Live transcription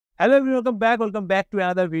Hello everyone, welcome back to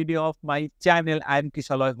another video of my channel. I am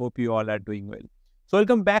Kishalay. Hope you all are doing well. So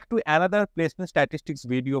welcome back to another placement statistics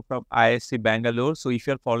video from IISc Bangalore. So if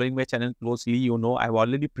you are following my channel closely, you know I've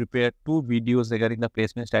already prepared two videos regarding the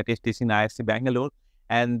placement statistics in IISc Bangalore,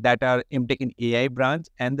 and that are mtech in AI branch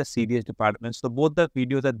and the CDS department. So both the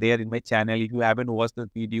videos are there in my channel. If you haven't watched the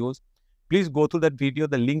videos, please go through that video.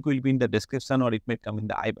 The link will be in the description or it may come in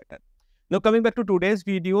the I button. Now, coming back to today's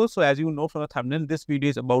video, so as you know from the thumbnail, this video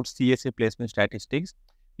is about CSA placement statistics.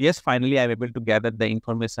 Yes, finally, I'm able to gather the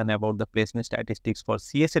information about the placement statistics for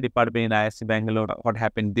CSA department in IISc Bangalore, what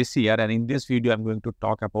happened this year. And in this video, I'm going to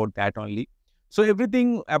talk about that only. So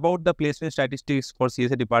everything about the placement statistics for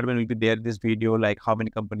CSA department will be there in this video, like how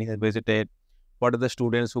many companies have visited, what are the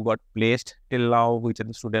students who got placed till now, which are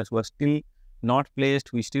the students who are still not placed,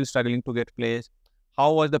 who are still struggling to get placed.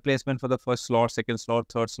 How was the placement for the first slot, second slot,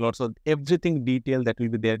 third slot? So everything detailed that will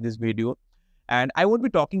be there in this video. And I won't be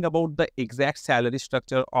talking about the exact salary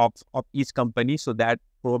structure of each company. So that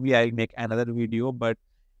probably I'll make another video. But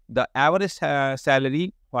the average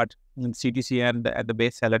salary, what in CTC and the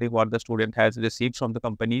base salary, what the student has received from the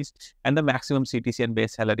companies, and the maximum CTC and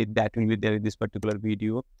base salary, that will be there in this particular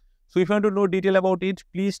video. So if you want to know detail about it,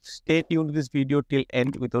 please stay tuned to this video till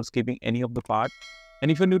end without skipping any of the part. And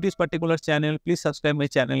if you're new to this particular channel, please subscribe my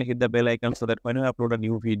channel and hit the bell icon so that when I upload a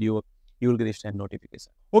new video, you will get instant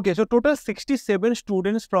notification. Okay, so total 67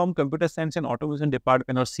 students from Computer Science and Automation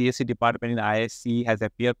Department or CSA Department in IISc has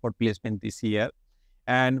appeared for placement this year.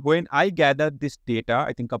 And when I gathered this data,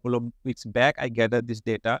 I think a couple of weeks back, I gathered this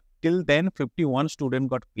data. Till then, 51 students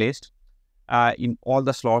got placed in all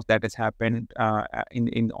the slots that has happened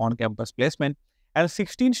in on-campus placement. And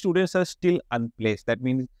 16 students are still unplaced. That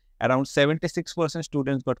means around 76%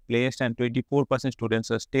 students got placed and 24%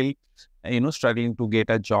 students are still, struggling to get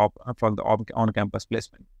a job from the on-campus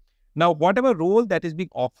placement. Now, whatever role that is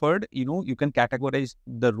being offered, you can categorize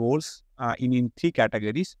the roles in three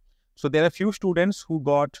categories. So there are few students who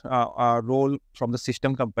got a role from the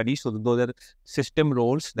system company. So those are system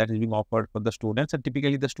roles that is being offered for the students. And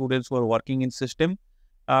typically the students who are working in system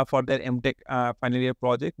for their mtech final year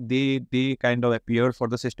project, they kind of appear for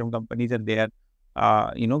the system companies and they are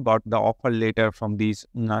got the offer later from these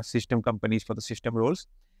system companies for the system roles.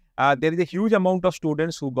 There is a huge amount of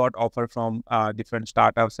students who got offer from different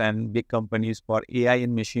startups and big companies for AI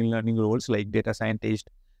and machine learning roles like data scientist,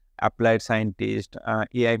 applied scientist,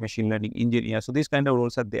 AI machine learning engineer. So these kind of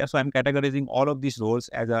roles are there. So I'm categorizing all of these roles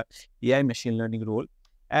as a AI machine learning role.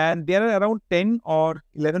 And there are around 10 or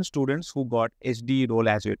 11 students who got SD role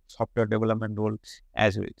as well, software development role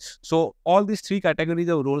as well. So all these three categories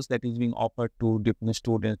of roles that is being offered to different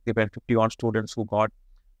students, different 51 students who got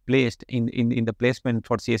placed in the placement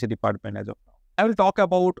for CSA department as of now. I will talk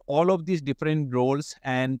about all of these different roles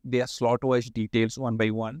and their slot-wise details one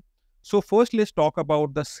by one. So first, let's talk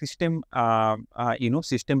about the system,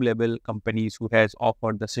 system level companies who has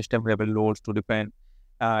offered the system level roles to different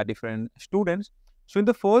students. So in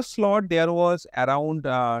the first slot, there was around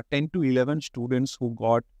 10 to 11 students who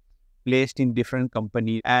got placed in different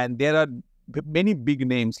companies. And there are many big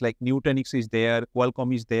names like Nutanix is there,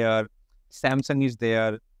 Qualcomm is there, Samsung is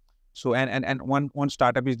there. So, and one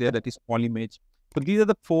startup is there, that is Polymage. So these are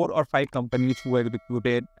the 4 or 5 companies who have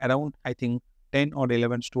recruited around, I think, 10 or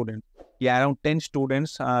 11 students. Yeah, around 10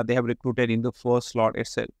 students they have recruited in the first slot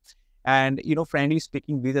itself. And, frankly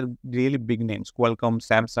speaking, these are really big names. Qualcomm,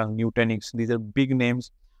 Samsung, Nutanix, these are big names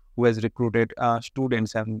who has recruited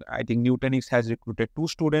students. And I think Nutanix has recruited 2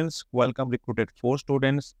 students, Qualcomm recruited 4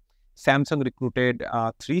 students, Samsung recruited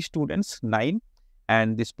 3 students, 9.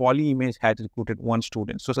 And this Polyimage has recruited 1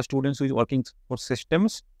 student. So the students who is working for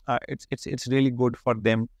systems, it's really good for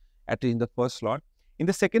them, at least in the first slot. In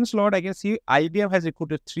the second slot, I can see IBM has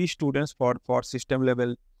recruited 3 students for system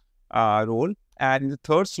level role. And in the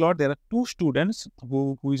third slot, there are 2 students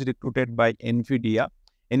who is recruited by NVIDIA.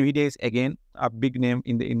 NVIDIA is again a big name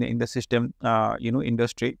in the system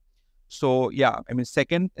industry. So yeah, I mean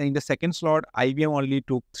in the second slot, IBM only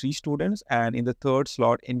took 3 students, and in the third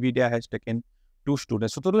slot, NVIDIA has taken 2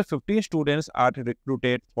 students. So total 15 students are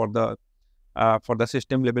recruited for the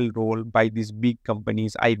system level role by these big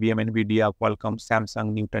companies: IBM, NVIDIA, Qualcomm,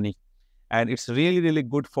 Samsung, Nutanix. And it's really, really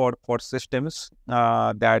good for systems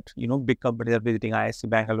that, big companies are visiting IISc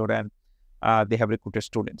Bangalore and they have recruited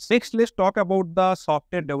students. Next, let's talk about the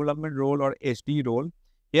software development role or SD role.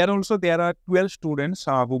 Here also, there are 12 students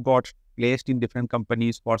who got placed in different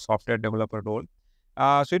companies for software developer role.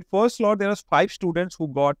 So in first slot, there was 5 students who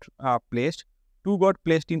got placed. 2 got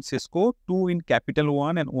placed in Cisco, 2 in Capital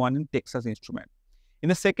One, and 1 in Texas Instrument. In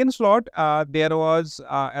the second slot, there was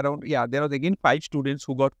there was again 5 students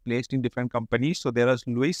who got placed in different companies. So there was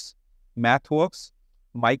Luis, MathWorks,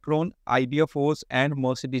 Micron, IdeaForce, and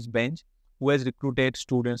Mercedes-Benz, who has recruited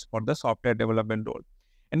students for the software development role.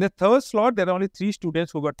 In the third slot, there are only 3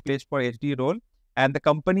 students who got placed for SD role, and the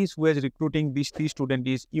companies who is recruiting these 3 students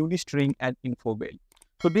is Unistring and Infobel.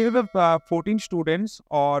 So there were 14 students,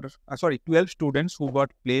 12 students who got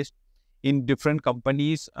placed in different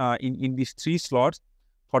companies in these 3 slots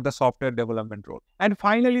for the software development role. And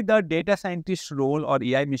finally, the data scientist role or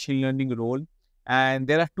AI machine learning role. And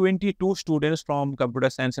there are 22 students from computer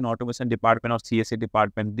science and automation department or CSA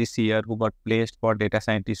department this year who got placed for data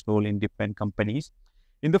scientist role in different companies.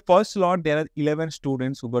 In the first slot, there are 11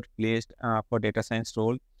 students who got placed for data science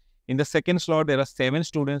role. In the second slot, there are 7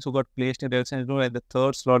 students who got placed in data science role. And the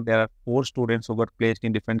third slot, there are 4 students who got placed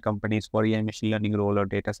in different companies for AI machine learning role or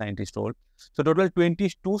data scientist role. So total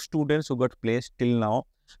 22 students who got placed till now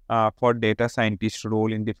for data scientist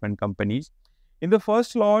role in different companies. In the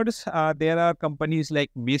first slots, there are companies like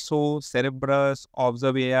Miso, Cerebrus,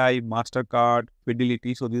 Observe AI, Mastercard,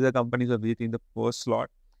 Fidelity. So these are companies who are visiting the first slot.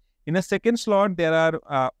 In the second slot, there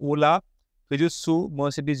are Ola, Fujitsu,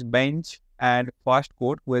 Mercedes-Benz, and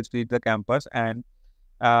Fastcode, who has visited the campus, and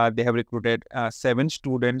they have recruited 7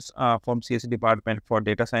 students from CSA department for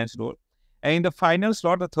data science role. And in the final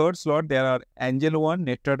slot, the third slot, there are Angel One,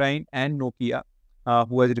 Netrdyne, and Nokia,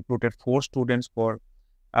 who has recruited 4 students for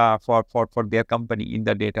their company in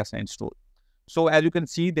the data science role. So as you can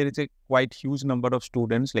see, there is a quite huge number of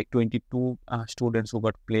students, like 22 students who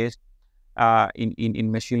got placed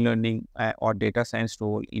in machine learning or data science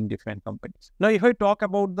role in different companies. Now, if I talk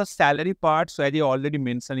about the salary part, so as I already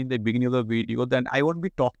mentioned in the beginning of the video, then I won't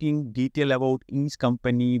be talking detail about each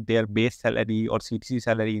company, their base salary or CTC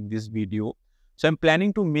salary in this video. So I'm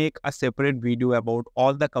planning to make a separate video about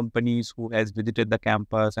all the companies who has visited the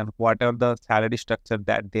campus and what are the salary structure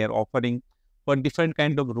that they are offering for different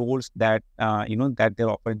kind of roles that that they're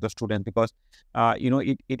offering to students. Because I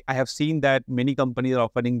have seen that many companies are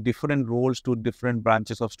offering different roles to different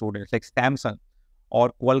branches of students, like Samsung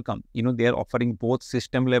or Qualcomm. They are offering both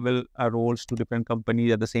system level roles to different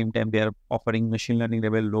companies. At the same time, they are offering machine learning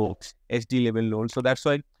level roles, SD level roles. So that's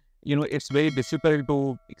why it's very difficult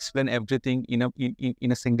to explain everything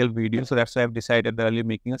in a single video. So that's why I've decided that I'll be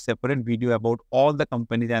making a separate video about all the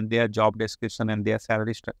companies and their job description and their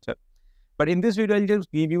salary structure. But in this video, I'll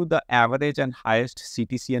just give you the average and highest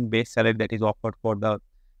CTC and base salary that is offered for the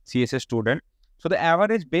CSA student. So the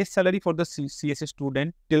average base salary for the CSA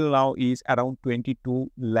student till now is around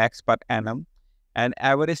 22 lakhs per annum. And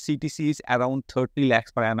average CTC is around 30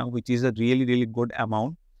 lakhs per annum, which is a really, really good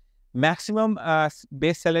amount. Maximum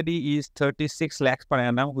base salary is 36 lakhs per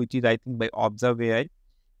annum, which is, I think, by Observe AI.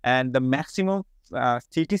 And the maximum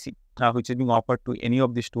CTC, which is being offered to any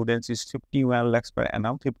of the students, is 51 lakhs per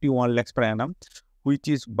annum, which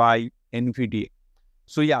is by NVIDIA.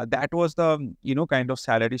 So yeah, that was the, kind of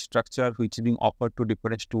salary structure which is being offered to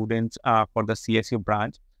different students for the CSA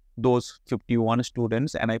branch, those 51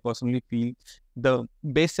 students. And I personally feel the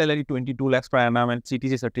base salary 22 lakhs per annum and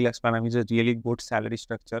CTC 30 lakhs per annum is a really good salary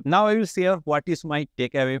structure. Now I will share what is my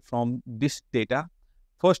takeaway from this data.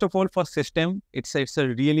 First of all, for system, it's a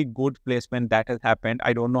really good placement that has happened.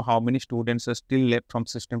 I don't know how many students are still left from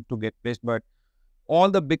system to get placed, but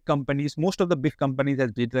all the big companies, most of the big companies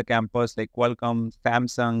has visited the campus, like Qualcomm,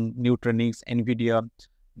 Samsung, Nutronics, NVIDIA.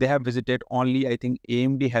 They have visited. Only, I think,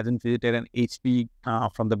 AMD hasn't visited, and HP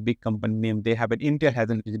from the big company name, they have it. Intel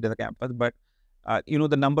hasn't visited the campus, but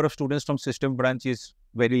the number of students from system branch is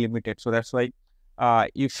very limited. So that's why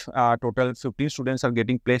if total 15 students are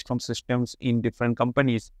getting placed from systems in different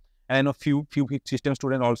companies, and a few system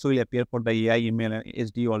students also will appear for the AI, email, and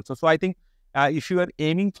SD also. So I think if you are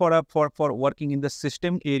aiming for working in the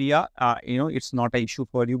system area, it's not an issue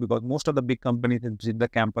for you, because most of the big companies visit the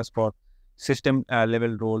campus for system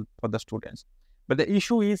level role for the students. But the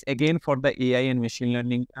issue is again for the AI and machine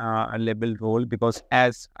learning level role, because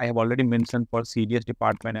as I have already mentioned for CDS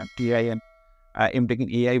department and AI and mtech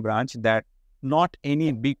in AI branch, that not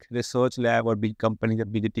any big research lab or big companies are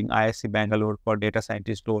visiting IISc Bangalore for data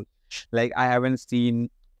scientist role. Like I haven't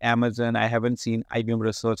seen Amazon, I haven't seen IBM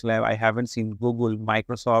Research Lab, I haven't seen Google,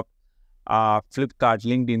 Microsoft, Flipkart,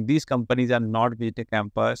 LinkedIn. These companies are not visiting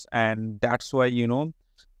campus, and that's why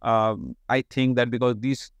I think that because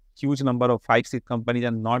these huge number of 5-6 companies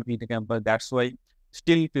are not visiting campus, that's why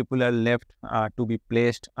still people are left to be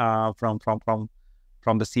placed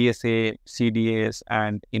from the CSA, CDS,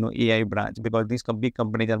 and AI branch, because these big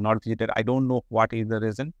companies are not visited. I don't know what is the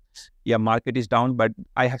reason. Yeah, market is down, but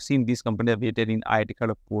I have seen these companies are visited in IIT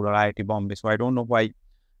Kharagpur or IIT Bombay. So I don't know why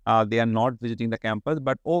They are not visiting the campus.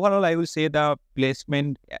 But overall, I will say the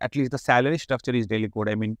placement, at least the salary structure is really good.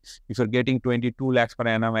 I mean, if you're getting 22 lakhs per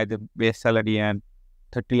annum as a base salary and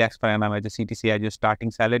 30 lakhs per annum as a CTC as your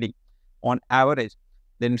starting salary on average,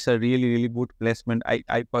 then it's a really, really good placement.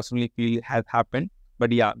 I personally feel has happened.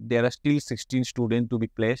 But yeah, there are still 16 students to be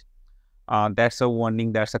placed. That's a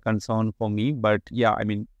warning, that's a concern for me. But yeah, I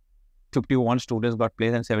mean, 51 students got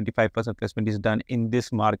placed and 75% placement is done in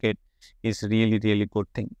this market is really, really good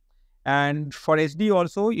thing. And for SD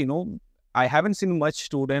also, I haven't seen much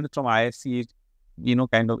students from IISc,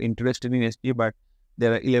 kind of interested in SD, but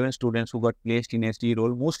there are 11 students who got placed in SD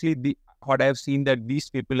role. Mostly what I have seen that these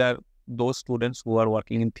people are those students who are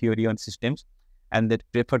working in theory on systems and they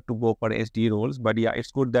prefer to go for SD roles. But yeah,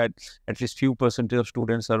 it's good that at least few percentage of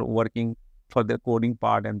students are working for the coding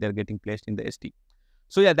part and they're getting placed in the SD.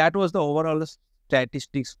 So yeah, that was the overall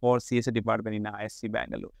statistics for CSA department in IISc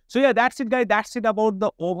Bangalore. So yeah, that's it guys. That's it about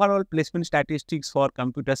the overall placement statistics for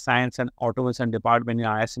computer science and automation department in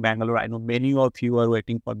IISc Bangalore. I know many of you are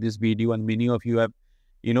waiting for this video and many of you have,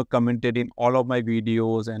 commented in all of my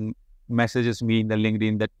videos and messages me in the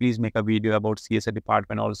LinkedIn that please make a video about CSA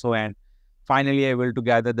department also. And finally, I will to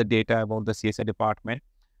gather the data about the CSA department.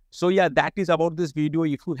 So yeah, that is about this video.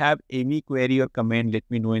 If you have any query or comment, let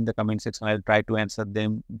me know in the comment section. I'll try to answer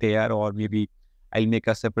them there, or maybe I'll make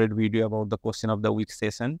a separate video about the question of the week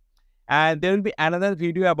session. And there will be another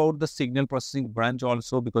video about the signal processing branch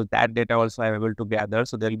also, because that data also I'm able to gather.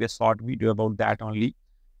 So there will be a short video about that only,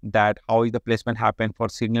 that how is the placement happened for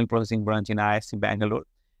signal processing branch in IISc Bangalore.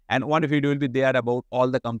 And one video will be there about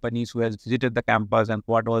all the companies who has visited the campus and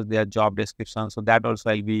what was their job description. So that also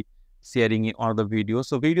I'll be sharing in all the videos.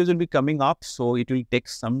 So videos will be coming up. So it will take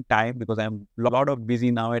some time because I'm a lot of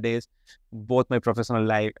busy nowadays, both my professional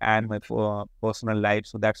life and my personal life.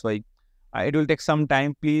 So that's why it will take some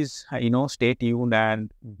time. Please, stay tuned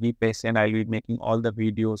and be patient. I'll be making all the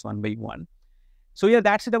videos one by one. So yeah,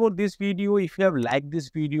 that's it about this video. If you have liked this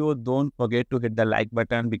video, don't forget to hit the like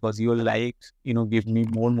button, because your likes, give me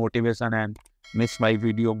more motivation and makes my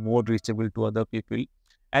video more reachable to other people.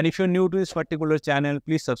 And if you're new to this particular channel,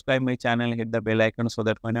 please subscribe my channel, hit the bell icon so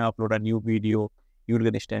that when I upload a new video, you'll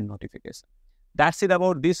get instant notification. That's it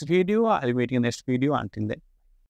about this video. I'll meet you in the next video. Until then.